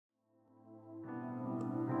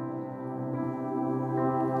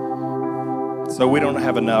So we don't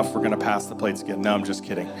have enough. We're going to pass the plates again. No, I'm just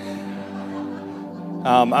kidding.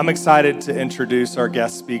 I'm excited to introduce our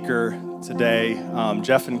guest speaker today.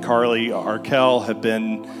 Jeff and Carly Arkell have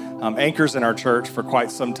been anchors in our church for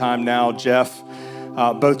quite some time now.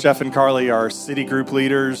 Both Jeff and Carly are city group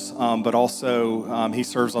leaders, but also he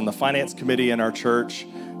serves on the finance committee in our church.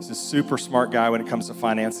 He's a super smart guy when it comes to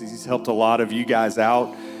finances. He's helped a lot of you guys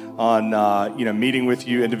out on meeting with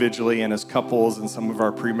you individually and as couples and some of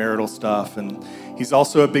our premarital stuff. And he's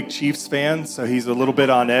also a big Chiefs fan, so he's a little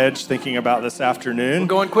bit on edge thinking about this afternoon. We're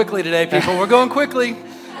going quickly today, people. We're going quickly.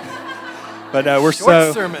 But we're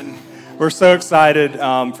so excited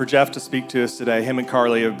for Jeff to speak to us today. Him and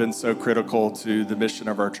Carly have been so critical to the mission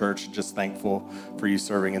of our church, and just thankful for you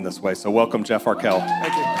serving in this way. So welcome, Jeff Arkell.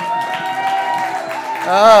 Thank you.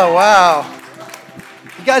 Oh, wow.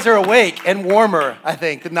 You guys are awake and warmer, I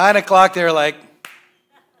think. At 9 o'clock, they were like,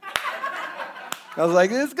 I was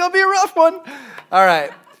like, this is going to be a rough one. All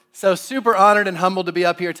right. So super honored and humbled to be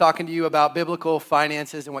up here talking to you about biblical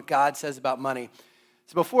finances and what God says about money.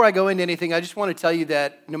 So before I go into anything, I just want to tell you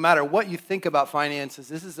that no matter what you think about finances,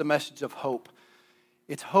 this is a message of hope.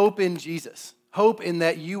 It's hope in Jesus. Hope in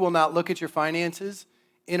that you will not look at your finances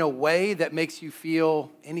in a way that makes you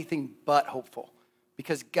feel anything but hopeful.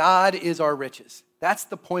 Because God is our riches. That's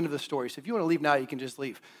the point of the story. So if you want to leave now, you can just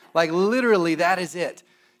leave. Like literally, that is it.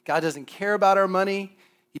 God doesn't care about our money.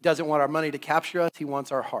 He doesn't want our money to capture us. He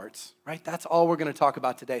wants our hearts, right? That's all we're going to talk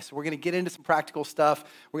about today. So we're going to get into some practical stuff.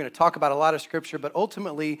 We're going to talk about a lot of scripture, but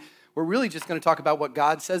ultimately, we're really just going to talk about what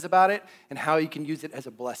God says about it and how you can use it as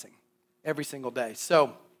a blessing every single day.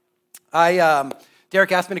 So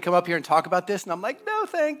Derek asked me to come up here and talk about this, and I'm like, no,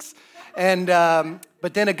 thanks. And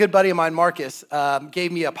but then a good buddy of mine, Marcus,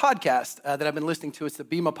 gave me a podcast that I've been listening to. It's the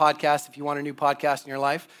Bema podcast, if you want a new podcast in your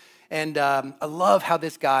life. And I love how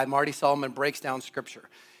this guy, Marty Solomon, breaks down Scripture.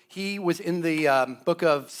 He was in the book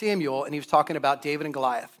of Samuel, and he was talking about David and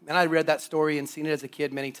Goliath. And I read that story and seen it as a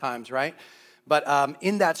kid many times, right? But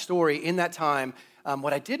in that story, in that time,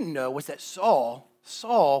 what I didn't know was that Saul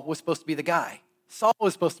was supposed to be the guy. Saul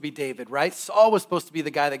was supposed to be David, right? Saul was supposed to be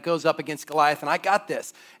the guy that goes up against Goliath, and I got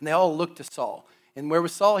this. And they all looked to Saul. And where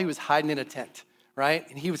was Saul? He was hiding in a tent, right?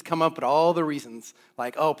 And he was come up with all the reasons,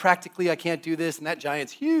 like, oh, practically I can't do this, and that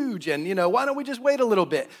giant's huge, and, why don't we just wait a little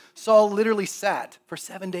bit? Saul literally sat for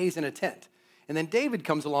 7 days in a tent. And then David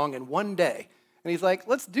comes along in one day, and he's like,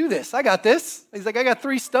 let's do this. I got this. He's like, I got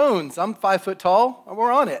 3 stones. I'm 5 foot tall, and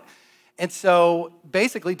we're on it. And so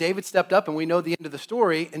basically David stepped up, and we know the end of the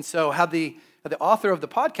story. And so how the author of the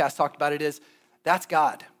podcast talked about it is, that's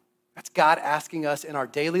God. That's God asking us in our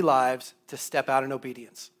daily lives to step out in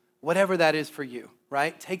obedience. Whatever that is for you,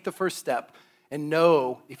 right? Take the first step and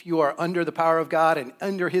know if you are under the power of God and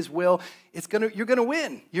under His will, you're going to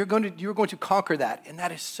win. You're going to conquer that. And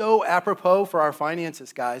that is so apropos for our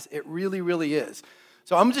finances, guys. It really, really is.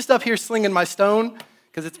 So I'm just up here slinging my stone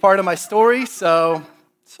because it's part of my story. So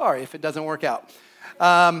sorry if it doesn't work out.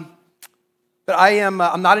 But I'm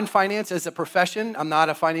not in finance as a profession. I'm not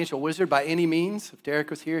a financial wizard by any means. If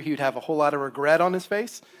Derek was here, he would have a whole lot of regret on his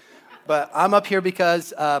face. But I'm up here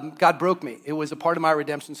because God broke me. It was a part of my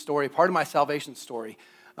redemption story, part of my salvation story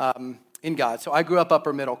in God. So I grew up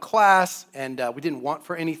upper middle class, and we didn't want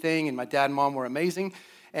for anything, and my dad and mom were amazing.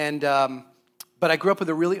 But I grew up with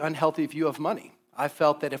a really unhealthy view of money. I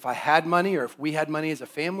felt that if I had money, or if we had money as a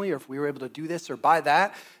family, or if we were able to do this or buy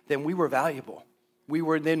that, then we were valuable. We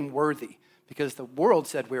were then worthy. Because the world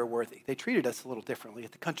said we were worthy. They treated us a little differently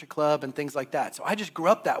at the country club and things like that. So I just grew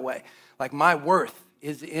up that way. Like my worth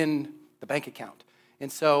is in the bank account.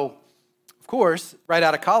 And so, of course, right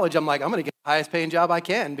out of college, I'm like, I'm going to get the highest paying job I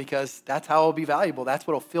can because that's how I'll be valuable. That's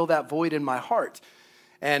what will fill that void in my heart.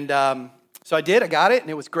 And so I did. I got it,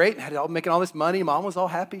 and it was great. I had making all this money. Mom was all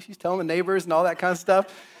happy. She's telling the neighbors and all that kind of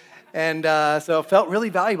stuff. And so it felt really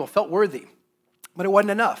valuable, felt worthy. But it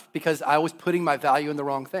wasn't enough because I was putting my value in the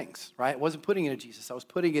wrong things, right? I wasn't putting it in Jesus. I was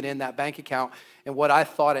putting it in that bank account and what I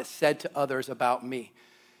thought it said to others about me.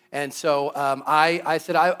 And so I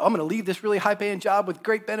said, I'm going to leave this really high-paying job with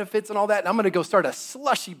great benefits and all that, and I'm going to go start a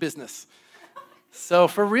slushy business. So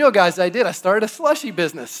for real, guys, I did. I started a slushy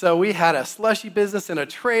business. So we had a slushy business in a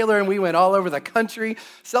trailer, and we went all over the country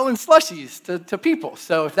selling slushies to people.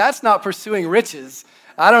 So if that's not pursuing riches,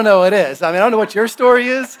 I don't know what is. I don't know what your story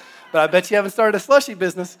is, but I bet you haven't started a slushy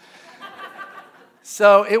business.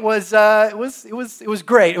 So it was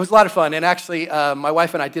great. It was a lot of fun. And actually, my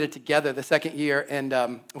wife and I did it together the second year,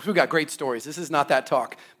 and we've got great stories. This is not that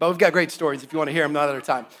talk, but we've got great stories if you want to hear them another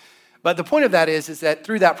time. But the point of that is that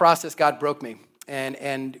through that process, God broke me.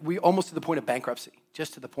 And we almost to the point of bankruptcy,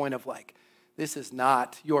 just to the point of like, this is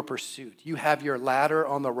not your pursuit. You have your ladder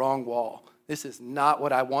on the wrong wall. This is not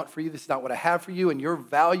what I want for you. This is not what I have for you. And your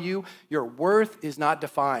value, your worth is not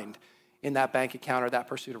defined in that bank account or that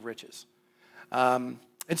pursuit of riches. And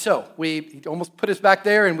so he almost put us back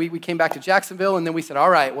there, and we came back to Jacksonville, and then we said, all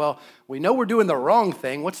right, well, we know we're doing the wrong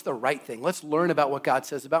thing. What's the right thing? Let's learn about what God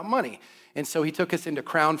says about money. And so he took us into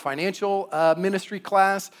Crown Financial Ministry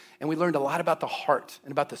class, and we learned a lot about the heart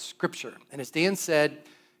and about the scripture. And as Dan said,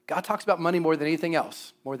 God talks about money more than anything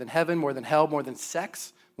else, more than heaven, more than hell, more than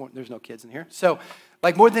sex. There's no kids in here. So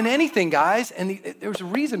like more than anything, guys, and there's a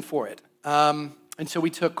reason for it. And so we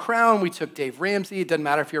took Crown, we took Dave Ramsey. It doesn't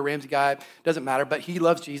matter if you're a Ramsey guy, it doesn't matter, but he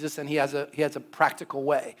loves Jesus, and he has a practical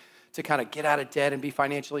way to kind of get out of debt and be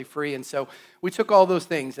financially free. And so we took all those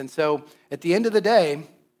things. And so at the end of the day,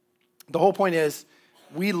 the whole point is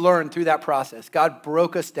we learned through that process. God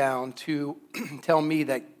broke us down to tell me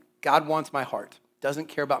that God wants my heart, doesn't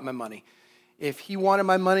care about my money. If he wanted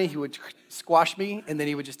my money, he would squash me, and then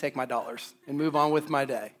he would just take my dollars and move on with my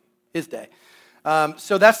day, his day.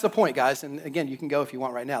 So that's the point, guys. And again, you can go if you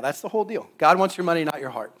want right now. That's the whole deal. God wants your money, not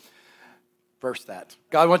your heart. Verse that.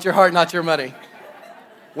 God wants your heart, not your money.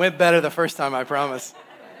 Went better the first time, I promise.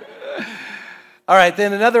 All right,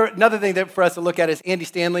 then another thing that for us to look at is Andy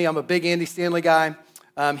Stanley. I'm a big Andy Stanley guy.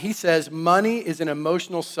 He says, money is an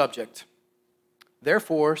emotional subject,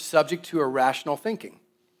 therefore subject to irrational thinking.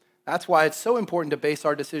 That's why it's so important to base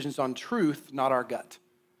our decisions on truth, not our gut.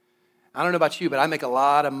 I don't know about you, but I make a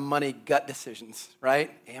lot of money gut decisions,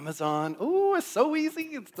 right? Amazon, ooh, it's so easy.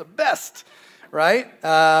 It's the best, right?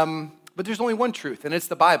 But there's only one truth, and it's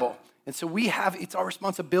the Bible. And so it's our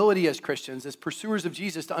responsibility as Christians, as pursuers of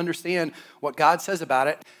Jesus, to understand what God says about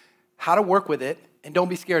it, how to work with it, and don't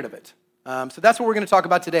be scared of it. So that's what we're going to talk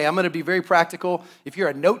about today. I'm going to be very practical. If you're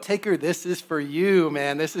a note taker, this is for you,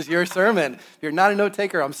 man. This is your sermon. If you're not a note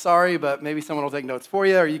taker, I'm sorry, but maybe someone will take notes for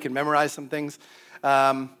you, or you can memorize some things.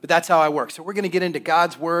 But that's how I work. So we're going to get into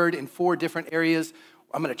God's word in 4 different areas.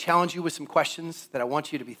 I'm going to challenge you with some questions that I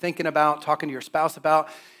want you to be thinking about, talking to your spouse about.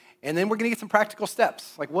 And then we're going to get some practical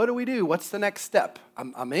steps. Like, what do we do? What's the next step?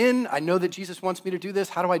 I'm in. I know that Jesus wants me to do this.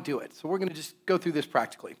 How do I do it? So we're going to just go through this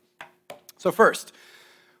practically. So first,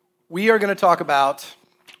 we are going to talk about,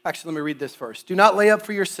 actually, let me read this first. Do not lay up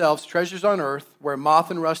for yourselves treasures on earth where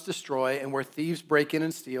moth and rust destroy and where thieves break in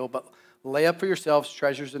and steal, but lay up for yourselves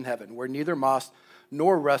treasures in heaven where neither moth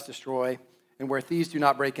nor rust destroy, and where thieves do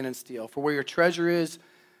not break in and steal. For where your treasure is,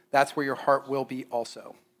 that's where your heart will be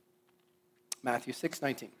also. Matthew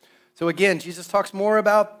 6:19. So again, Jesus talks more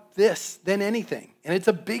about this than anything, and it's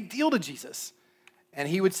a big deal to Jesus. And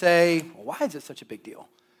he would say, well, why is it such a big deal?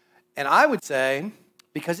 And I would say,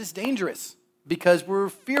 because it's dangerous, because we're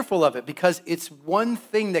fearful of it, because it's one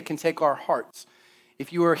thing that can take our hearts.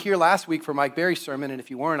 If you were here last week for Mike Berry's sermon, and if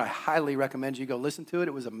you weren't, I highly recommend you go listen to it.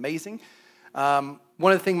 It was amazing.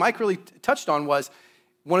 One of the things Mike really touched on was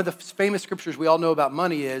one of the famous scriptures we all know about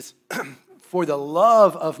money is, for the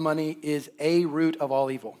love of money is a root of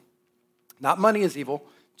all evil. Not money is evil,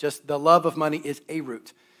 just the love of money is a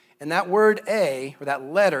root. And that word a, or that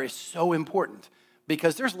letter, is so important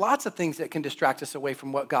because there's lots of things that can distract us away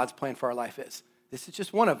from what God's plan for our life is. This is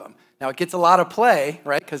just one of them. Now, it gets a lot of play,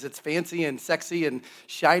 right, because it's fancy and sexy and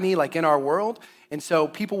shiny like in our world. And so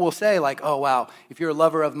people will say like, oh, wow, if you're a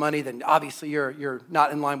lover of money, then obviously you're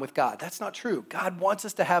not in line with God. That's not true. God wants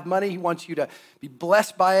us to have money. He wants you to be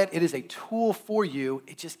blessed by it. It is a tool for you.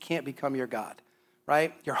 It just can't become your God,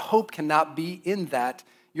 right? Your hope cannot be in that.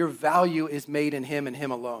 Your value is made in him and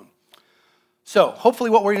him alone. So hopefully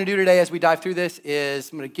what we're going to do today as we dive through this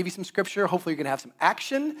is I'm going to give you some scripture. Hopefully you're going to have some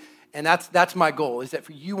action. And that's my goal, is that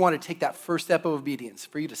for you want to take that first step of obedience,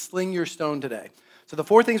 for you to sling your stone today. So the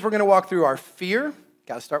 4 things we're going to walk through are fear.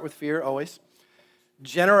 Got to start with fear always.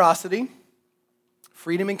 Generosity,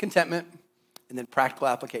 freedom and contentment, and then practical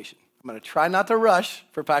application. I'm going to try not to rush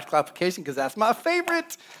for practical application because that's my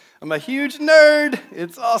favorite. I'm a huge nerd.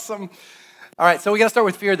 It's awesome. All right, so we got to start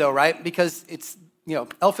with fear though, right? Because it's,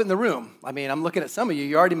 elephant in the room. I mean, I'm looking at some of you.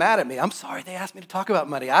 You're already mad at me. I'm sorry they asked me to talk about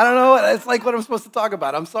money. I don't know. It's like what I'm supposed to talk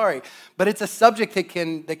about. I'm sorry. But it's a subject that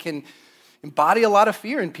can embody a lot of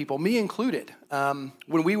fear in people, me included.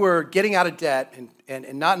 When we were getting out of debt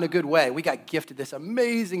and not in a good way, we got gifted this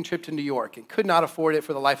amazing trip to New York and could not afford it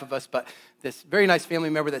for the life of us. But this very nice family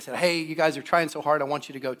member that said, hey, you guys are trying so hard. I want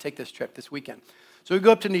you to go take this trip this weekend. So we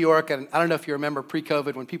go up to New York. And I don't know if you remember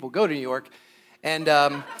pre-COVID when people go to New York. And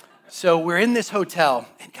so we're in this hotel,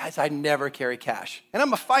 and guys, I never carry cash. And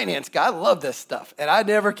I'm a finance guy. I love this stuff, and I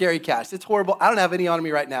never carry cash. It's horrible. I don't have any on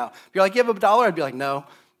me right now. If you're like, you have $1? I'd be like, no,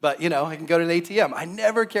 but, I can go to an ATM. I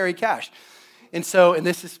never carry cash. And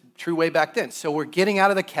this is true way back then. So we're getting out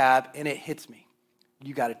of the cab, and it hits me.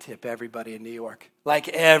 you got to tip everybody in New York. Like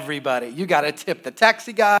everybody. You got to tip the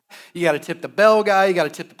taxi guy. You got to tip the bell guy. You got to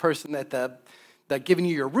tip the person that giving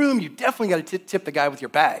you your room. You definitely got to tip the guy with your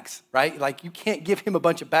bags, right? Like you can't give him a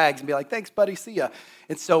bunch of bags and be like, thanks, buddy, see ya.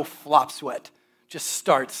 And so flop sweat just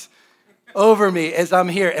starts over me as I'm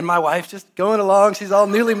here. And my wife's just going along. She's all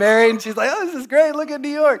newly married. And she's like, oh, this is great. Look at New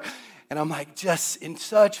York. And I'm like just in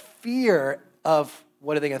such fear of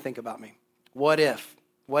what are they going to think about me? What if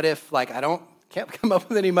like can't come up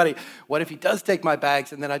with any money? What if he does take my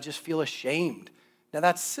bags and then I just feel ashamed? Now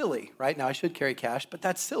that's silly, right? Now I should carry cash, but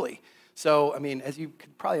that's silly. So, I mean, as you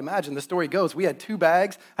could probably imagine, the story goes, we had 2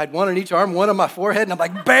 bags. I had one on each arm, one on my forehead, and I'm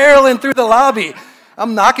like barreling through the lobby.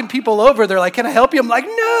 I'm knocking people over. They're like, can I help you? I'm like,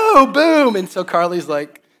 no, boom. And so Carly's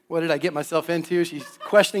like, what did I get myself into? She's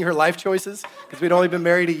questioning her life choices because we'd only been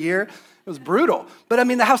married a year. It was brutal. But I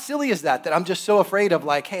mean, how silly is that I'm just so afraid of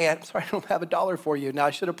like, hey, I'm sorry, I don't have $1 for you. Now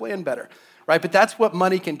I should have planned better, right? But that's what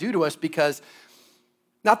money can do to us because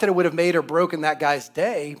not that it would have made or broken that guy's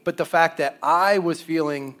day, but the fact that I was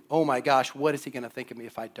feeling, oh my gosh, what is he going to think of me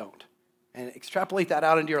if I don't? And extrapolate that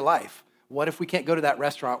out into your life. What if we can't go to that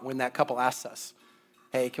restaurant when that couple asks us,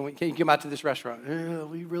 hey, can you come out to this restaurant?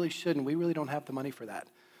 We really shouldn't. We really don't have the money for that,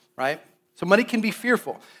 right? So money can be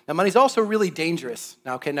fearful. Now, money's also really dangerous.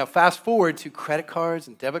 Now fast forward to credit cards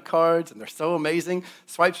and debit cards, and they're so amazing.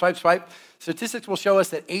 Swipe, swipe, swipe. Statistics will show us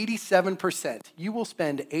that 87%, you will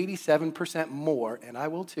spend 87% more, and I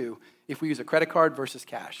will too, if we use a credit card versus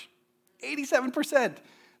cash. 87%.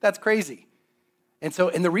 That's crazy. And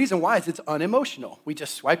the reason why is it's unemotional. We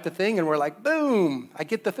just swipe the thing, and we're like, boom, I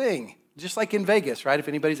get the thing. Just like in Vegas, right? If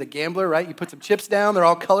anybody's a gambler, right? You put some chips down, they're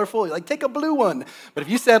all colorful. You're like, take a blue one. But if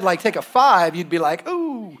you said, like, take a 5, you'd be like,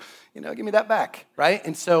 ooh, give me that back, right?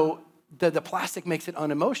 And so the plastic makes it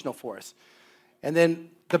unemotional for us. And then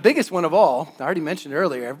the biggest one of all, I already mentioned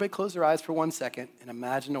earlier, everybody close their eyes for 1 second and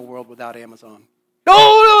imagine a world without Amazon.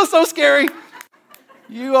 Oh, that was so scary.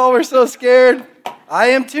 You all were so scared. I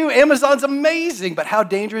am too. Amazon's amazing, but how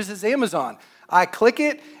dangerous is Amazon? I click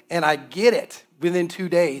it and I get it within 2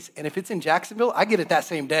 days. And if it's in Jacksonville, I get it that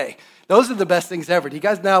same day. Those are the best things ever. Do you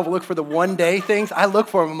guys now look for the 1-day things? I look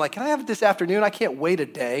for them. I'm like, can I have it this afternoon? I can't wait a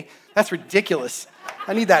day. That's ridiculous.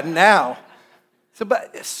 I need that now.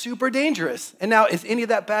 But it's super dangerous. And now, is any of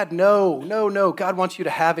that bad? No. God wants you to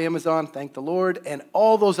have Amazon, thank the Lord, and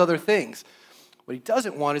all those other things. What he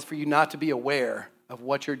doesn't want is for you not to be aware of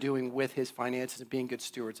what you're doing with his finances and being good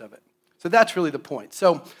stewards of it. So that's really the point.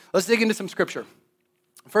 So let's dig into some scripture.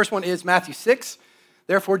 The first one is Matthew 6.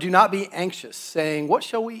 Therefore, do not be anxious, saying, what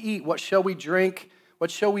shall we eat? What shall we drink?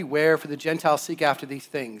 What shall we wear? For the Gentiles seek after these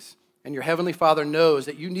things. And your heavenly Father knows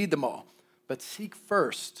that you need them all. But seek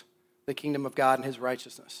first the kingdom of God and his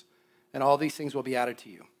righteousness, and all these things will be added to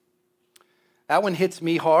you. That one hits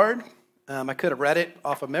me hard. I could have read it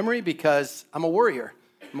off of memory because I'm a worrier.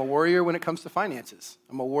 I'm a worrier when it comes to finances.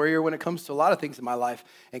 I'm a worrier when it comes to a lot of things in my life.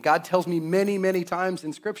 And God tells me many, many times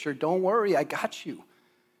in Scripture, don't worry, I got you.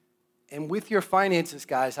 And with your finances,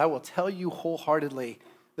 guys, I will tell you wholeheartedly,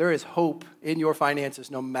 there is hope in your finances,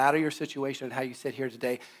 no matter your situation and how you sit here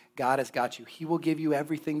today. God has got you. He will give you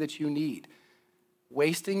everything that you need.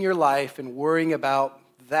 Wasting your life and worrying about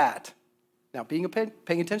that. Now, paying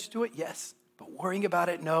attention to it, yes. But worrying about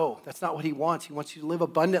it, no. That's not what he wants. He wants you to live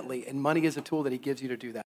abundantly, and money is a tool that he gives you to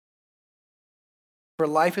do that. For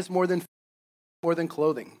life is more than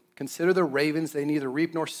clothing. Consider the ravens. They neither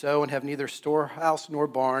reap nor sow and have neither storehouse nor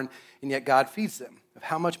barn, and yet God feeds them. Of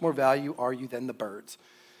how much more value are you than the birds?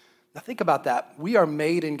 Now think about that. We are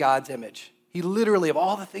made in God's image. He literally, of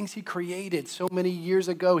all the things he created so many years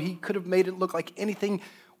ago, he could have made it look like anything.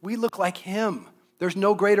 We look like him. There's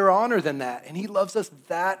no greater honor than that, and he loves us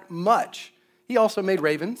that much. He also made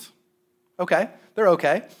ravens. Okay, they're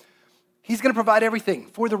okay. He's going to provide everything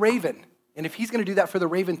for the raven. And if he's going to do that for the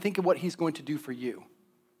raven, think of what he's going to do for you,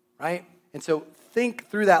 right? And so think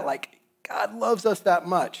through that like God loves us that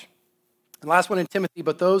much. And last one in Timothy,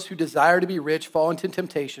 but those who desire to be rich fall into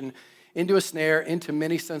temptation, into a snare, into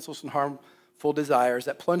many senseless and harmful desires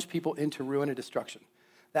that plunge people into ruin and destruction.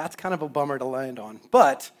 That's kind of a bummer to land on.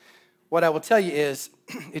 But what I will tell you is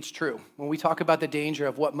it's true. When we talk about the danger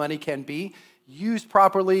of what money can be, used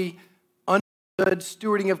properly, understood,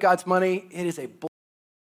 stewarding of God's money, it is a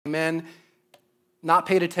amen. Not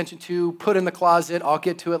paid attention to, put in the closet, I'll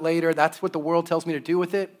get to it later. That's what the world tells me to do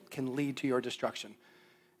with it, can lead to your destruction.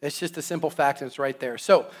 It's just a simple fact, and it's right there.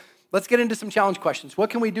 So let's get into some challenge questions. What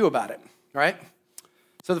can we do about it, all right?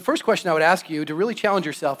 So the first question I would ask you to really challenge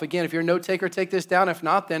yourself, again, if you're a note taker, take this down. If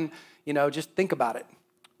not, then, just think about it.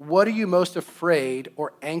 What are you most afraid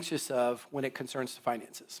or anxious of when it concerns the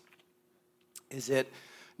finances? Is it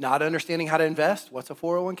Not understanding how to invest. What's a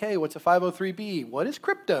 401k? What's a 503b? What is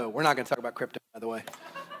crypto? We're not going to talk about crypto, by the way.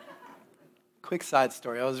 Quick side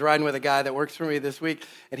story. I was riding with a guy that works for me this week,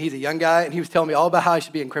 and he's a young guy, and he was telling me all about how I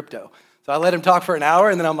should be in crypto. So I let him talk for an hour,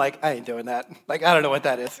 and then I'm like, I ain't doing that. Like, I don't know what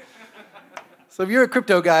that is. So if you're a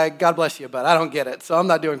crypto guy, God bless you, but I don't get it, so I'm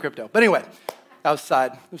not doing crypto. But anyway, that was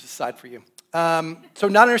side. It was a side for you. So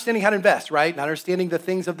not understanding how to invest, right? Not understanding the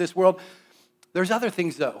things of this world. There's other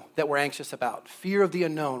things, though, that we're anxious about. Fear of the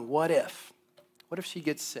unknown. What if? What if she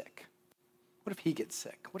gets sick? What if he gets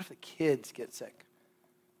sick? What if the kids get sick?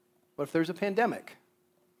 What if there's a pandemic?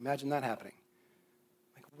 Imagine that happening.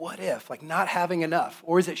 Like, what if? Like, not having enough.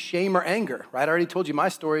 Or is it shame or anger, right? I already told you my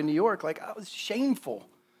story in New York. Like, I was shameful.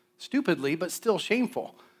 Stupidly, but still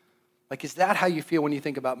shameful. Like, is that how you feel when you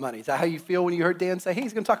think about money? Is that how you feel when you heard Dan say, hey,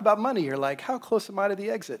 he's going to talk about money? You're like, how close am I to the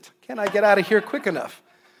exit? Can I get out of here quick enough?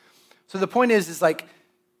 So the point is like,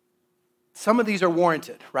 some of these are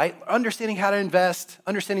warranted, right? Understanding how to invest,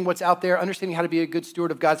 understanding what's out there, understanding how to be a good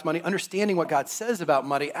steward of God's money, understanding what God says about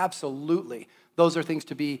money, absolutely. Those are things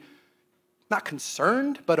to be not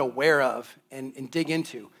concerned, but aware of and dig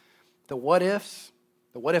into. The what ifs,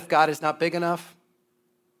 the what if God is not big enough,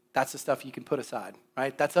 that's the stuff you can put aside,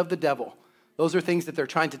 right? That's of the devil. Those are things that they're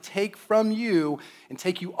trying to take from you and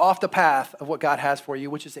take you off the path of what God has for you,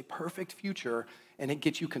 which is a perfect future, and it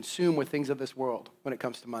gets you consumed with things of this world when it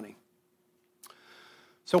comes to money.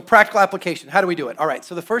 So practical application, how do we do it? All right,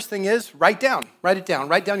 so the first thing is write it down.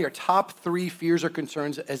 Write down your top 3 fears or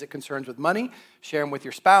concerns as it concerns with money. Share them with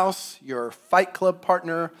your spouse, your fight club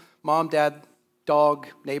partner, mom, dad, dog,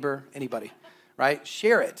 neighbor, anybody, right?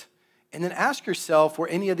 Share it. And then ask yourself, were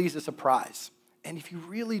any of these a surprise? And if you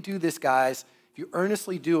really do this, guys, if you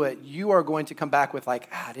earnestly do it, you are going to come back with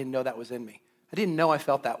like, I didn't know that was in me. I didn't know I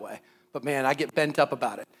felt that way. But man, I get bent up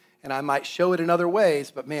about it. And I might show it in other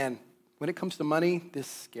ways, but man, when it comes to money, this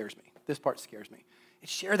scares me. This part scares me. And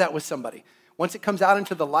share that with somebody. Once it comes out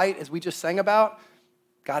into the light, as we just sang about,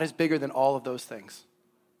 God is bigger than all of those things,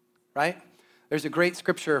 right? There's a great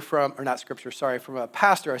scripture from a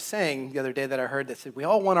pastor, a saying the other day that I heard that said, we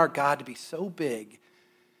all want our God to be so big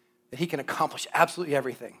that he can accomplish absolutely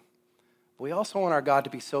everything. But we also want our God to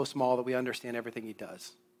be so small that we understand everything he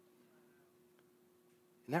does.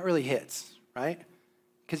 And that really hits, right?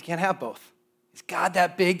 Because you can't have both. Is God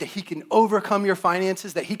that big that he can overcome your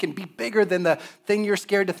finances, that he can be bigger than the thing you're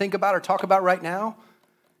scared to think about or talk about right now?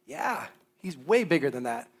 Yeah, he's way bigger than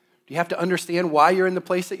that. Do you have to understand why you're in the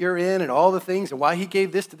place that you're in and all the things and why he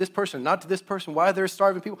gave this to this person, not to this person, why there's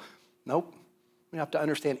starving people? Nope. You don't have to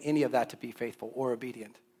understand any of that to be faithful or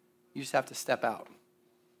obedient. You just have to step out,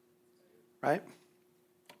 right?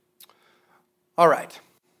 All right.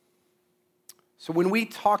 So when we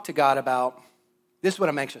talk to God about, this is what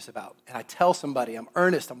I'm anxious about, and I tell somebody, I'm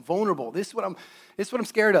earnest, I'm vulnerable, this is what I'm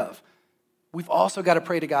scared of, we've also got to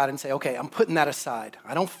pray to God and say, okay, I'm putting that aside.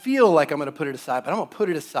 I don't feel like I'm going to put it aside, but I'm going to put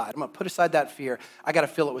it aside. I'm going to put aside that fear. I got to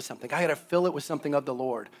fill it with something. I got to fill it with something of the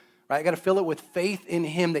Lord, right? I got to fill it with faith in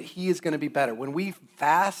him that he is going to be better. When we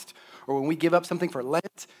fast or when we give up something for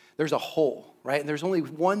Lent, there's a hole, right? And there's only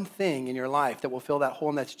one thing in your life that will fill that hole,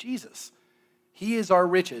 and that's Jesus. He is our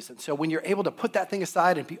riches. And so when you're able to put that thing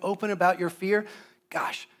aside and be open about your fear,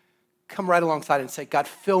 gosh, come right alongside and say, God,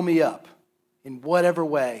 fill me up in whatever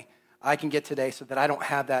way I can get today so that I don't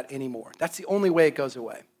have that anymore. That's the only way it goes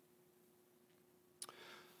away.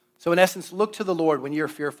 So in essence, look to the Lord when you're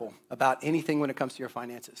fearful about anything when it comes to your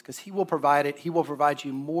finances, because he will provide it. He will provide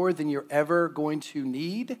you more than you're ever going to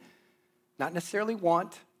need, not necessarily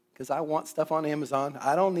want, because I want stuff on Amazon.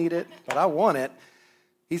 I don't need it, but I want it.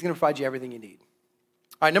 He's going to provide you everything you need.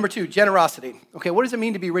 All right, number 2, generosity. Okay, what does it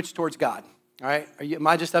mean to be rich towards God? All right, am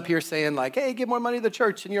I just up here saying like, hey, give more money to the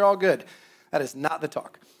church and you're all good? That is not the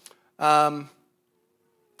talk. God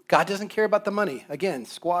doesn't care about the money. Again,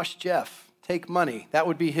 squash Jeff, take money. That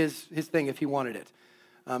would be his thing if he wanted it.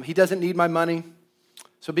 He doesn't need my money.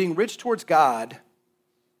 So being rich towards God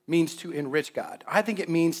means to enrich God. I think it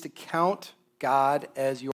means to count God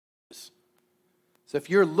as yours. So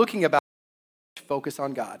if you're looking about, focus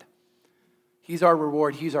on God. He's our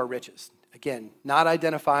reward. He's our riches. Again, not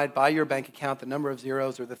identified by your bank account, the number of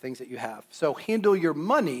zeros or the things that you have. So handle your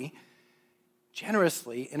money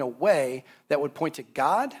generously in a way that would point to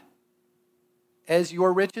God as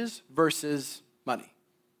your riches versus money.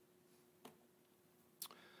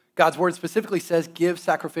 God's word specifically says give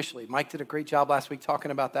sacrificially. Mike did a great job last week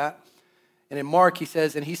talking about that. And in Mark, he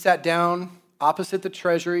says, and he sat down opposite the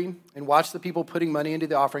treasury and watched the people putting money into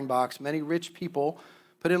the offering box. Many rich people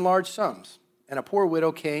put in large sums, and a poor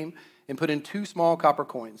widow came and put in 2 small copper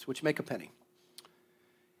coins, which make a penny.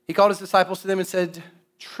 He called his disciples to them and said,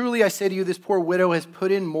 Truly I say to you, this poor widow has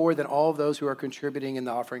put in more than all of those who are contributing in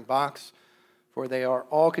the offering box, for they are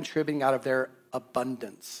all contributing out of their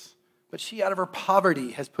abundance. But she, out of her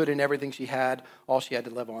poverty, has put in everything she had, all she had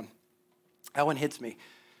to live on. That one hits me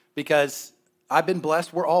because I've been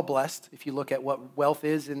blessed. We're all blessed if you look at what wealth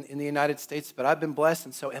is in the United States, but I've been blessed.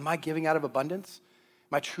 And so am I giving out of abundance?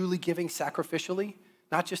 Am I truly giving sacrificially,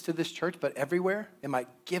 not just to this church, but everywhere? Am I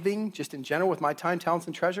giving just in general with my time, talents,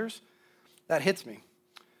 and treasures? That hits me.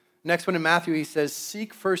 Next one in Matthew, he says,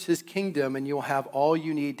 seek first his kingdom and you'll have all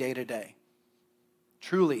you need day to day.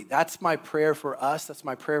 Truly, that's my prayer for us. That's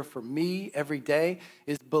my prayer for me every day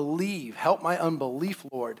is believe. Help my unbelief,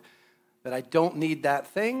 Lord, that I don't need that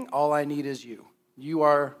thing. All I need is you. You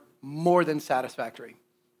are more than satisfactory.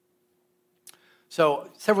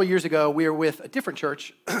 So several years ago, we were with a different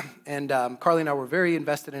church, and Carly and I were very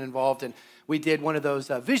invested and involved, and we did one of those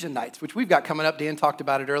vision nights, which we've got coming up. Dan talked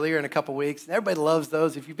about it earlier in a couple weeks. And everybody loves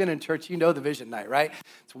those. If you've been in church, you know the vision night, right?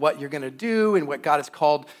 It's what you're going to do and what God has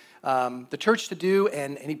called the church to do,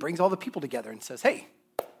 and he brings all the people together and says, hey,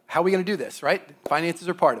 how are we going to do this, right? Finances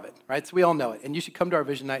are part of it, right? So we all know it, and you should come to our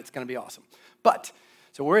vision night. It's going to be awesome.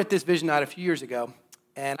 So we're at this vision night a few years ago,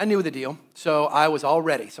 and I knew the deal, so I was all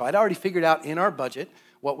ready. So I'd already figured out in our budget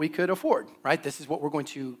what we could afford, right? This is what we're going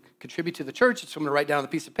to contribute to the church. It's what I'm going to write down on a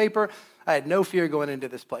piece of paper. I had no fear going into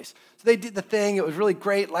this place. So they did the thing. It was really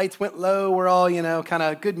great. Lights went low. We're all, kind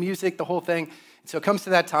of good music, the whole thing. And so it comes to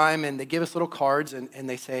that time, and they give us little cards, and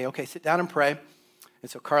they say, okay, sit down and pray.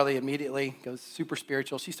 And so Carly immediately goes super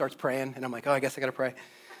spiritual. She starts praying, and I'm like, oh, I guess I got to pray.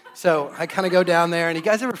 So I kind of go down there, and you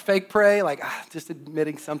guys ever fake pray? Like, just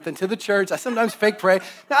admitting something to the church. I sometimes fake pray.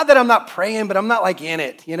 Not that I'm not praying, but I'm not like in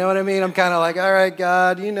it. You know what I mean? I'm kind of like, all right,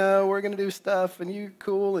 God, we're going to do stuff, and you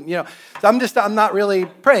cool. And, so I'm not really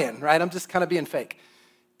praying, right? I'm just kind of being fake.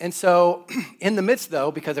 And so in the midst,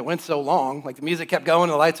 though, because it went so long, like the music kept going,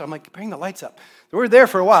 the lights, I'm like, bring the lights up. So we're there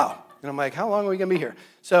for a while. And I'm like, how long are we going to be here?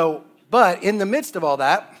 But in the midst of all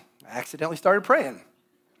that, I accidentally started praying.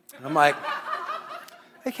 And I'm like,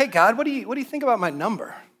 hey, God, what do you think about my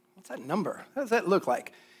number? What's that number? How does that look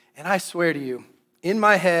like? And I swear to you, in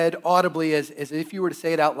my head, audibly, as if you were to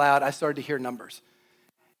say it out loud, I started to hear numbers.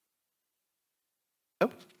 Oh,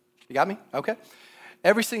 you got me? Okay.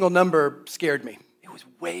 Every single number scared me. It was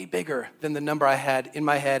way bigger than the number I had in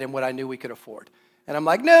my head and what I knew we could afford. And I'm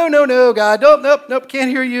like, no, God, nope, can't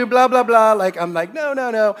hear you, blah, blah, blah. I'm like,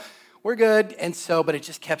 no. We're good. And so, but it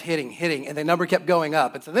just kept hitting, and the number kept going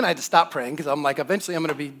up. And so then I had to stop praying because I'm like, eventually I'm going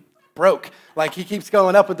to be broke. Like he keeps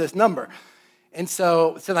going up with this number. And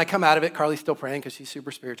so then I come out of it. Carly's still praying because she's super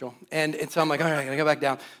spiritual. And so I'm like, all right, I got to go back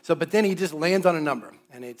down. But then he just lands on a number,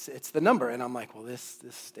 and it's the number. And I'm like, well, this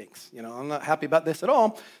stinks. I'm not happy about this at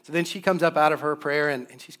all. So then she comes up out of her prayer, and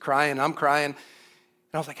she's crying. I'm crying. And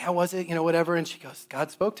I was like, how was it? Whatever. And she goes, God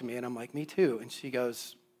spoke to me. And I'm like, me too. And she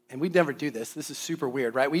goes, and we'd never do this. This is super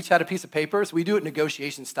weird, right? We each had a piece of paper, so we do it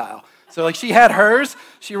negotiation style. So she had hers,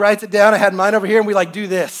 she writes it down, I had mine over here, and we do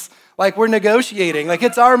this. We're negotiating.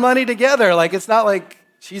 It's our money together. It's not like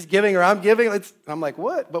she's giving or I'm giving. I'm like,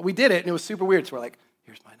 what? But we did it, and it was super weird. So we're like,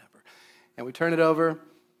 here's my number. And we turn it over.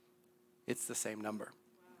 It's the same number.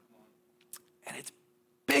 And it's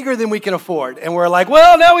bigger than we can afford. And we're like,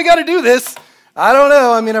 well, now we got to do this. I don't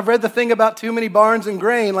know. I've read the thing about too many barns and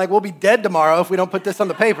grain. We'll be dead tomorrow if we don't put this on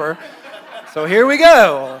the paper. So here we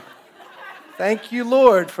go. Thank you,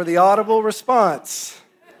 Lord, for the audible response.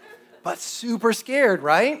 But super scared,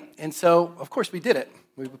 right? And so, of course, we did it.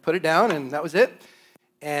 We put it down, and that was it.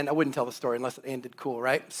 And I wouldn't tell the story unless it ended cool,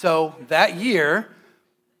 right? So that year,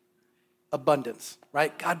 abundance,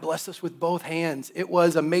 right? God blessed us with both hands. It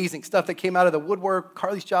was amazing stuff that came out of the woodwork,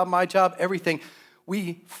 Carly's job, my job, everything.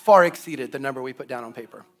 We far exceeded the number we put down on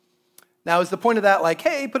paper. Now, is the point of that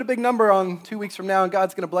hey, put a big number on 2 weeks from now and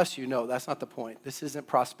God's going to bless you? No, that's not the point. This isn't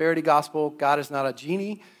prosperity gospel. God is not a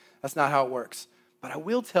genie. That's not how it works. But I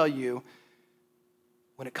will tell you,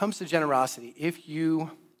 when it comes to generosity, if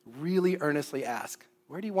you really earnestly ask,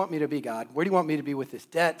 where do you want me to be, God? Where do you want me to be with this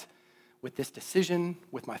debt, with this decision,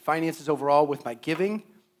 with my finances overall, with my giving?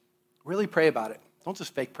 Really pray about it. Don't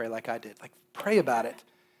just fake pray like I did. Pray about it.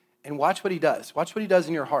 And watch what he does. Watch what he does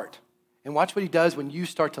in your heart. And watch what he does when you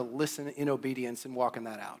start to listen in obedience and walking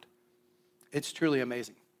that out. It's truly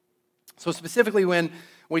amazing. So specifically when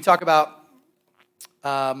we talk about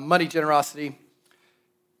money generosity,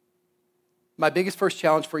 my biggest first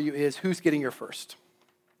challenge for you is who's getting your first?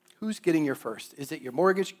 Who's getting your first? Is it your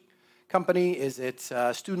mortgage company? Is it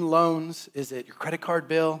student loans? Is it your credit card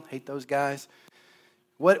bill? Hate those guys.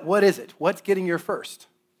 What is it? What's getting your first?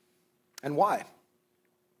 And why?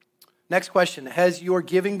 Next question, has your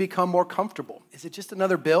giving become more comfortable? Is it just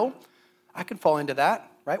another bill? I could fall into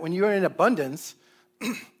that, right? When you're in abundance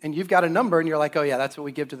and you've got a number and you're like, oh yeah, that's what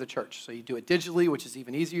we give to the church. So you do it digitally, which is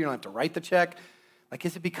even easier. You don't have to write the check. Like,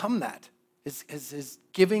 has it become that? Is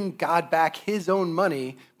giving God back his own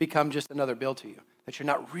money become just another bill to you? That you're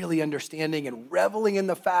not really understanding and reveling in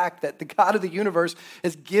the fact that the God of the universe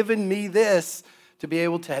has given me this to be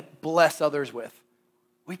able to bless others with.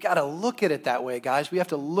 We've got to look at it that way, guys. We have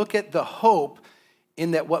to look at the hope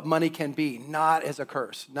in that what money can be, not as a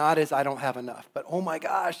curse, not as I don't have enough, but oh my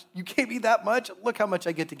gosh, you gave me that much? Look how much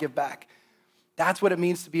I get to give back. That's what it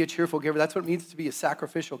means to be a cheerful giver. That's what it means to be a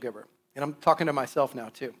sacrificial giver. And I'm talking to myself now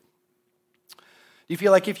too. Do you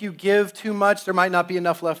feel like if you give too much, there might not be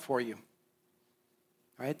enough left for you?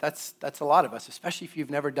 Right? That's a lot of us, especially if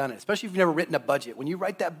you've never done it, especially if you've never written a budget. When you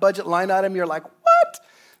write that budget line item, you're like, what?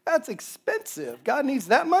 That's expensive. God needs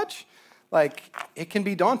that much? Like, it can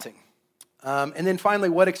be daunting. And then finally,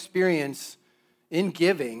 what experience in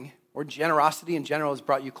giving or generosity in general has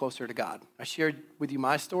brought you closer to God? I shared with you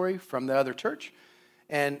my story from the other church,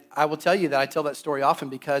 and I will tell you that I tell that story often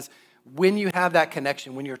because when you have that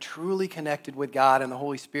connection, when you're truly connected with God and the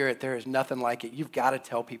Holy Spirit, there is nothing like it. You've got to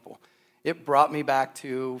tell people. It brought me back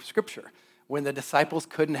to Scripture. When the disciples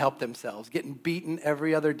couldn't help themselves, getting beaten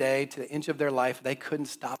every other day to the inch of their life, they couldn't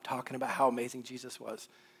stop talking about how amazing Jesus was.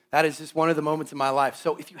 That is just one of the moments in my life.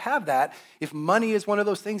 So if you have that, if money is one of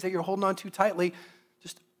those things that you're holding on to tightly,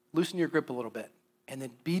 just loosen your grip a little bit and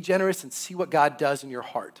then be generous and see what God does in your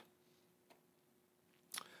heart.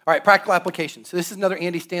 All right, practical application. So this is another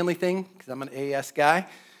Andy Stanley thing because I'm an AS guy.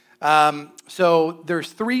 So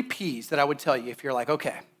there's 3 Ps that I would tell you if you're like,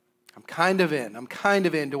 okay, I'm kind of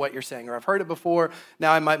into what you're saying, or I've heard it before,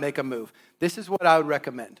 now I might make a move. This is what I would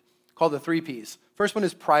recommend, called the 3 Ps. First one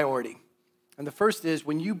is priority. And the first is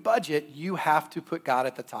when you budget, you have to put God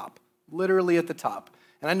at the top, literally at the top.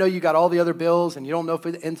 And I know you got all the other bills and you don't know if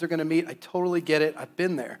the ends are going to meet. I totally get it. I've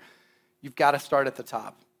been there. You've got to start at the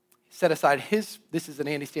top. Set aside this is an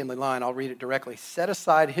Andy Stanley line, I'll read it directly. Set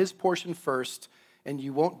aside his portion first and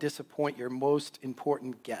you won't disappoint your most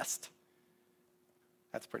important guest.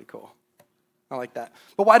 That's pretty cool. I like that.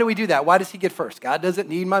 But why do we do that? Why does he get first? God doesn't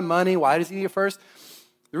need my money. Why does he need it first?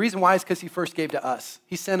 The reason why is because he first gave to us.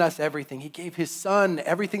 He sent us everything. He gave his son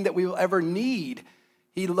everything that we will ever need.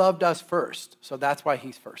 He loved us first. So that's why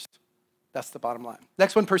he's first. That's the bottom line.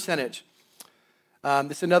 Next one, percentage.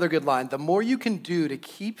 This is another good line. The more you can do to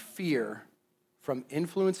keep fear from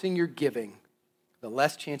influencing your giving, the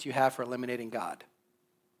less chance you have for eliminating God.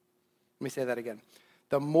 Let me say that again.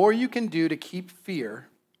 The more you can do to keep fear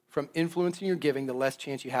from influencing your giving, the less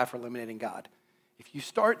chance you have for eliminating God. If you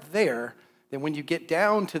start there, then when you get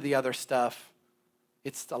down to the other stuff,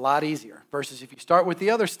 it's a lot easier. Versus if you start with the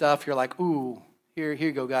other stuff, you're like, ooh, here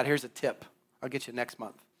you go, God, here's a tip. I'll get you next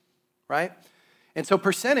month, right? And so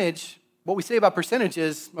percentage, what we say about percentage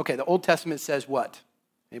is, okay, the Old Testament says what?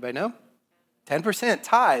 Anybody know? 10%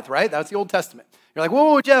 tithe, right? That's the Old Testament. You're like,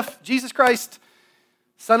 whoa, Jeff, Jesus Christ,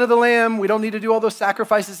 Son of the Lamb, we don't need to do all those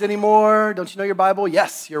sacrifices anymore. Don't you know your Bible?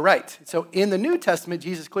 Yes, you're right. So in the New Testament,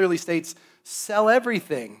 Jesus clearly states, sell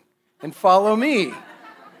everything and follow me.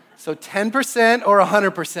 So 10% or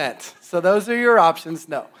 100%. So those are your options.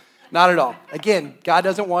 No, not at all. Again, God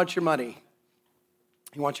doesn't want your money.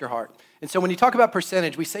 He wants your heart. And so when you talk about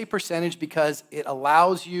percentage, we say percentage because it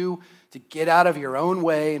allows you to get out of your own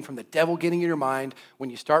way and from the devil getting in your mind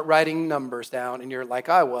when you start writing numbers down and you're like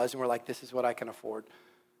I was and we're like, this is what I can afford.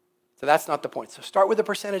 So that's not the point. So start with a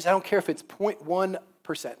percentage. I don't care if it's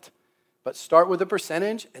 0.1%, but start with a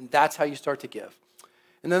percentage and that's how you start to give.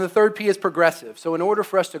 And then the third P is progressive. So in order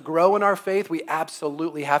for us to grow in our faith, we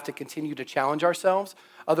absolutely have to continue to challenge ourselves.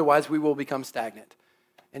 Otherwise, we will become stagnant.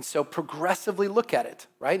 And so progressively look at it,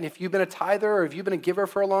 right? And if you've been a tither or if you've been a giver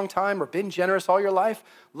for a long time or been generous all your life,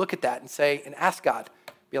 look at that and say, and ask God,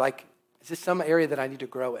 be like, is this some area that I need to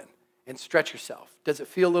grow in? And stretch yourself. Does it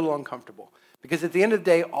feel a little uncomfortable? Because at the end of the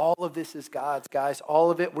day, all of this is God's, guys.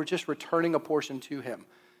 All of it, we're just returning a portion to him.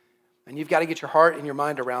 And you've got to get your heart and your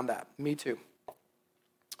mind around that. Me too.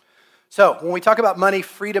 So when we talk about money,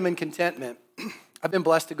 freedom, and contentment, I've been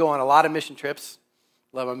blessed to go on a lot of mission trips.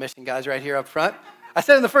 Love my mission guys right here up front. I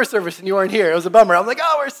said in the first service and you weren't here. It was a bummer. I was like,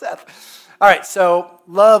 oh, where's Seth? All right, so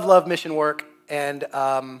love mission work. And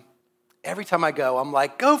every time I go, I'm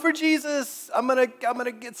like, go for Jesus. I'm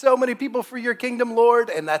gonna get so many people for your kingdom, Lord.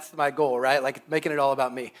 And that's my goal, right? Like making it all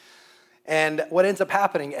about me. And what ends up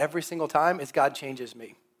happening every single time is God changes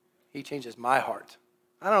me. He changes my heart.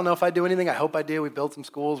 I don't know if I do anything. I hope I do. We build some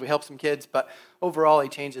schools. We help some kids. But overall, he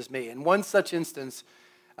changes me. In one such instance,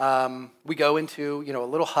 we go into a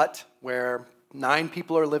little hut where 9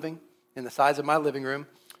 people are living in the size of my living room,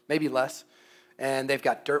 maybe less. And they've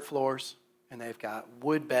got dirt floors. and they've got